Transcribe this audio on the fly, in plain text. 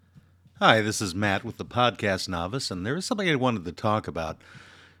Hi, this is Matt with the Podcast Novice, and there is something I wanted to talk about,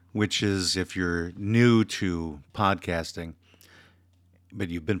 which is if you're new to podcasting, but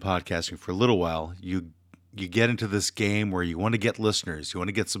you've been podcasting for a little while, you get into this game where you want to get listeners, you want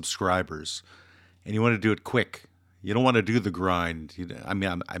to get subscribers, and you want to do it quick. You don't want to do the grind.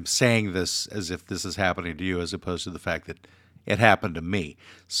 I'm saying this as if this is happening to you, as opposed to the fact that it happened to me.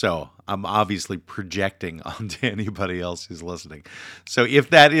 So I'm obviously projecting onto anybody else who's listening. So if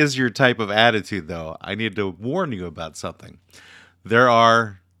that is your type of attitude, though, I need to warn you about something. There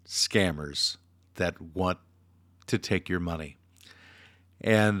are scammers that want to take your money.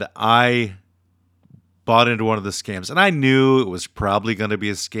 And I bought into one of the scams, and I knew it was probably going to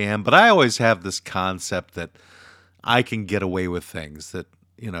be a scam, but I always have this concept that I can get away with things that,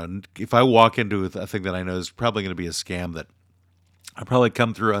 if I walk into a thing that I know is probably going to be a scam, that I'll probably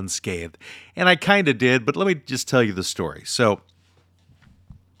come through unscathed. And I kind of did, but let me just tell you the story. So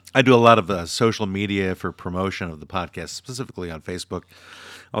I do a lot of social media for promotion of the podcast, specifically on Facebook.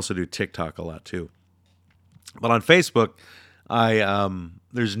 I also do TikTok a lot too. But on Facebook,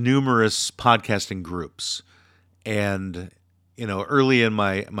 there's numerous podcasting groups. And, early in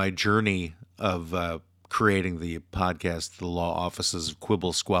my journey of creating the podcast, The Law Offices of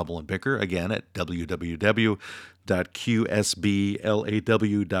Quibble, Squabble, and Bicker, again at www.qsblaw.org,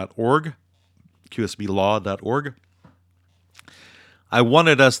 qsblaw.org. I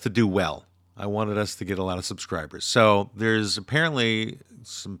wanted us to do well. I wanted us to get a lot of subscribers. So there's apparently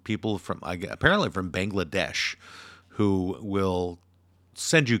some people from Bangladesh who will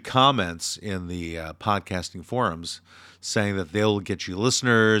send you comments in the podcasting forums saying that they'll get you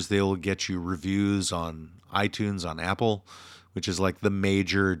listeners, they'll get you reviews on iTunes, on Apple, which is like the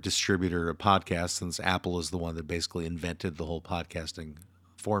major distributor of podcasts, since Apple is the one that basically invented the whole podcasting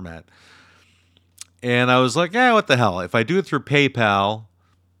format. And I was like, what the hell? If I do it through PayPal,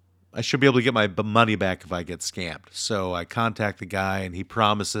 I should be able to get my money back if I get scammed. So I contact the guy, and he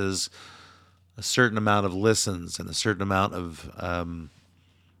promises a certain amount of listens and a certain amount of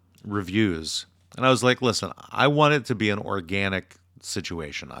reviews. And I was like, listen, I want it to be an organic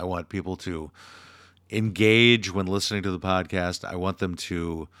situation. I want people to engage when listening to the podcast. I want them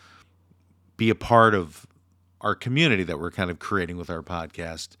to be a part of our community that we're kind of creating with our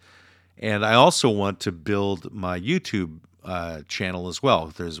podcast. And I also want to build my YouTube channel as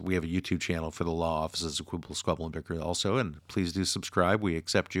well. We have a YouTube channel for the Law Offices of Quibble, Squabble, and Bicker also, and please do subscribe. We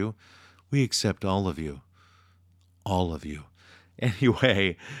accept you. We accept all of you. All of you.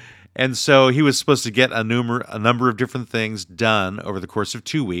 Anyway, and so he was supposed to get a number of different things done over the course of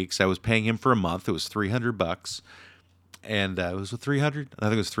 2 weeks. I was paying him for a month. It was $300, and it was 300. I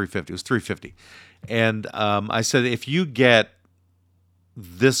think it was 350. It was 350, and I said, if you get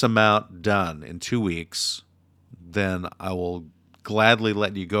this amount done in 2 weeks, then I will gladly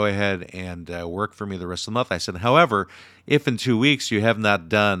let you go ahead and work for me the rest of the month. I said, however, if in 2 weeks you have not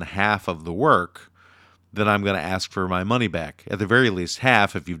done half of the work, then I'm going to ask for my money back. At the very least,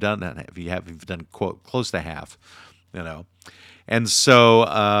 half if you've done that. If you've done quote close to half, And so,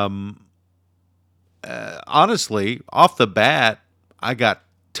 honestly, off the bat, I got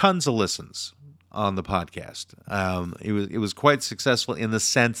tons of listens on the podcast. It was quite successful in the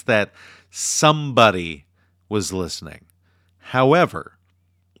sense that somebody was listening. However,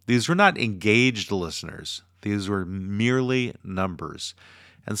 these were not engaged listeners. These were merely numbers.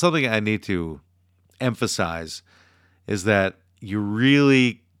 And something I need to emphasize is that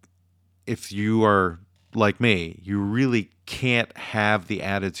if you are like me, you really can't have the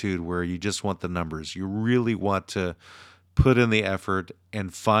attitude where you just want the numbers. You really want to put in the effort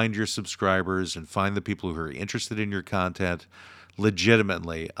and find your subscribers and find the people who are interested in your content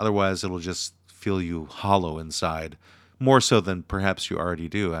legitimately. Otherwise, it'll just feel you hollow inside, more so than perhaps you already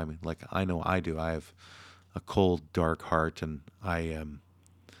do. I mean, like I know I do. I have a cold, dark heart, and I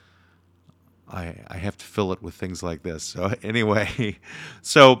have to fill it with things like this. So anyway,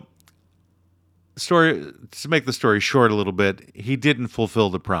 to make the story short a little bit, he didn't fulfill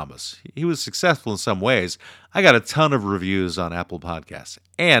the promise. He was successful in some ways. I got a ton of reviews on Apple Podcasts,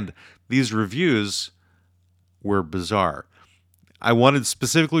 and these reviews were bizarre. I wanted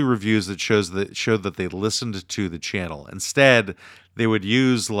specifically reviews that showed that they listened to the channel. Instead, they would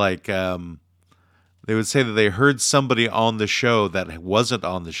use they would say that they heard somebody on the show that wasn't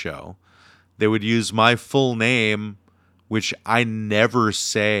on the show. They would use my full name, which I never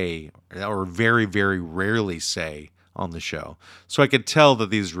say, or very, very rarely say on the show. So I could tell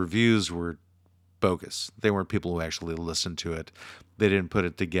that these reviews were bogus. They weren't people who actually listened to it. They didn't put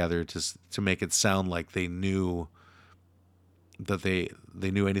it together to make it sound like they knew that they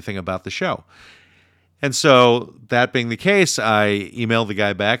knew anything about the show. And so that being the case, I emailed the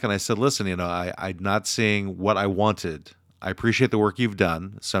guy back and I said, listen, I'm not seeing what I wanted. I appreciate the work you've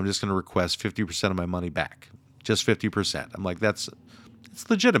done, so I'm just going to request 50% of my money back. Just 50%. I'm like, it's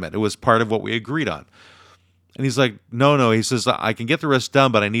legitimate. It was part of what we agreed on. And he's like, no. He says, I can get the rest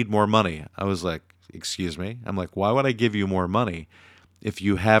done, but I need more money. I was like, excuse me? I'm like, why would I give you more money if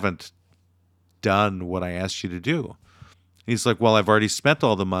you haven't done what I asked you to do? He's like, well, I've already spent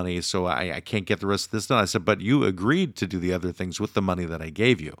all the money, so I can't get the rest of this done. I said, but you agreed to do the other things with the money that I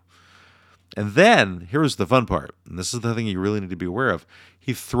gave you. And then, here was the fun part, and this is the thing you really need to be aware of.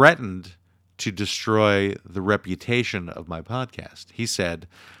 He threatened to destroy the reputation of my podcast. He said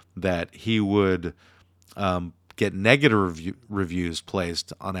that he would get negative reviews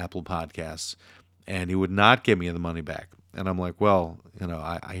placed on Apple Podcasts, and he would not give me the money back. And I'm like, well,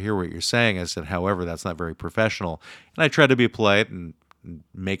 I hear what you're saying. I said, however, that's not very professional. And I tried to be polite and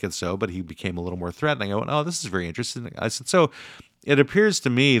make it so, but he became a little more threatening. I went, oh, this is very interesting. I said, so it appears to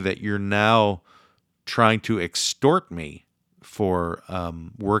me that you're now trying to extort me for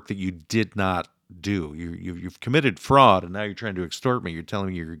work that you did not do. You've committed fraud, and now you're trying to extort me. You're telling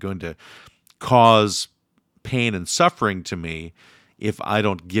me you're going to cause pain and suffering to me if I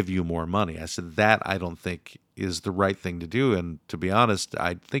don't give you more money. I said, that I don't think is the right thing to do. And to be honest,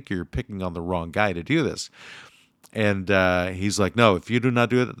 I think you're picking on the wrong guy to do this. And he's like, no, if you do not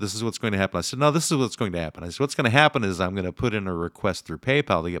do it, this is what's going to happen. I said, no, this is what's going to happen. I said, what's going to happen is I'm going to put in a request through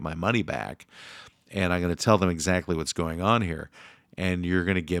PayPal to get my money back. And I'm going to tell them exactly what's going on here. And you're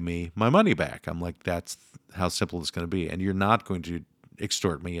going to give me my money back. I'm like, that's how simple it's going to be. And you're not going to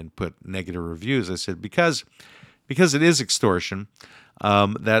extort me and put negative reviews. I said, because it is extortion,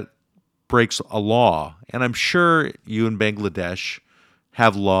 that breaks a law. And I'm sure you in Bangladesh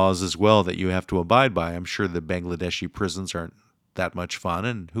have laws as well that you have to abide by. I'm sure the Bangladeshi prisons aren't that much fun,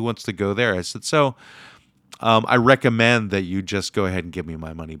 and who wants to go there? I said, so I recommend that you just go ahead and give me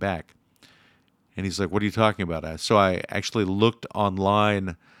my money back. And he's like, what are you talking about? So I actually looked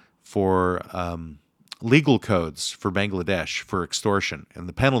online for legal codes for Bangladesh for extortion and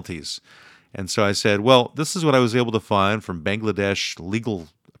the penalties. And so I said, well, this is what I was able to find from Bangladesh legal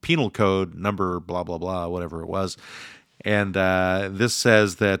penal code number blah, blah, blah, whatever it was. And this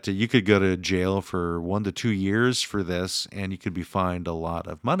says that you could go to jail for 1 to 2 years for this, and you could be fined a lot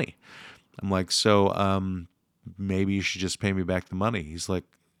of money. I'm like, so maybe you should just pay me back the money. He's like,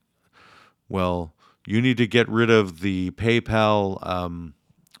 well, you need to get rid of the PayPal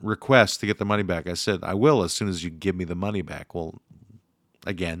request to get the money back. I said, I will as soon as you give me the money back. Well,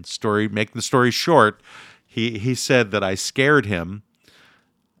 again, making the story short, he said that I scared him.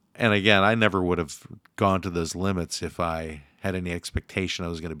 And again, I never would have gone to those limits if I had any expectation I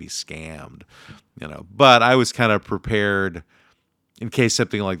was going to be scammed, But I was kind of prepared in case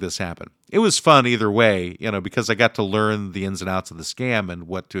something like this happened. It was fun either way, because I got to learn the ins and outs of the scam and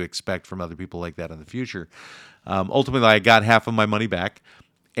what to expect from other people like that in the future. Ultimately, I got half of my money back,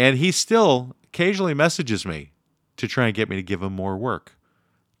 and he still occasionally messages me to try and get me to give him more work,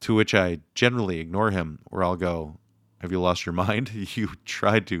 to which I generally ignore him, or I'll go, have you lost your mind? You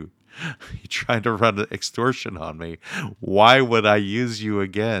tried to run an extortion on me. Why would I use you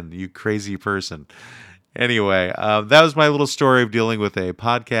again, you crazy person? Anyway, that was my little story of dealing with a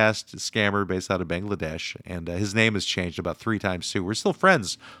podcast scammer based out of Bangladesh, and his name has changed about 3 times too. We're still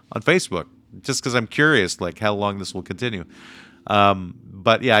friends on Facebook, just because I'm curious, like how long this will continue.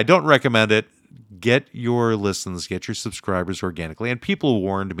 But yeah, I don't recommend it. Get your listens, get your subscribers organically, and people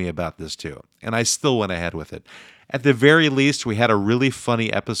warned me about this too, and I still went ahead with it. At the very least, we had a really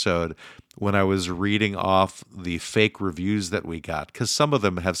funny episode when I was reading off the fake reviews that we got, because some of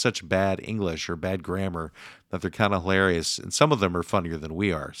them have such bad English or bad grammar that they're kind of hilarious, and some of them are funnier than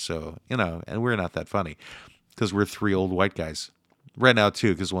we are. So, and we're not that funny because we're 3 old white guys. Right now,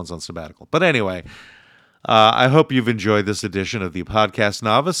 too, because one's on sabbatical. But anyway, I hope you've enjoyed this edition of the Podcast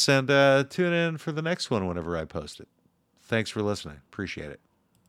Novice, and tune in for the next one whenever I post it. Thanks for listening. Appreciate it.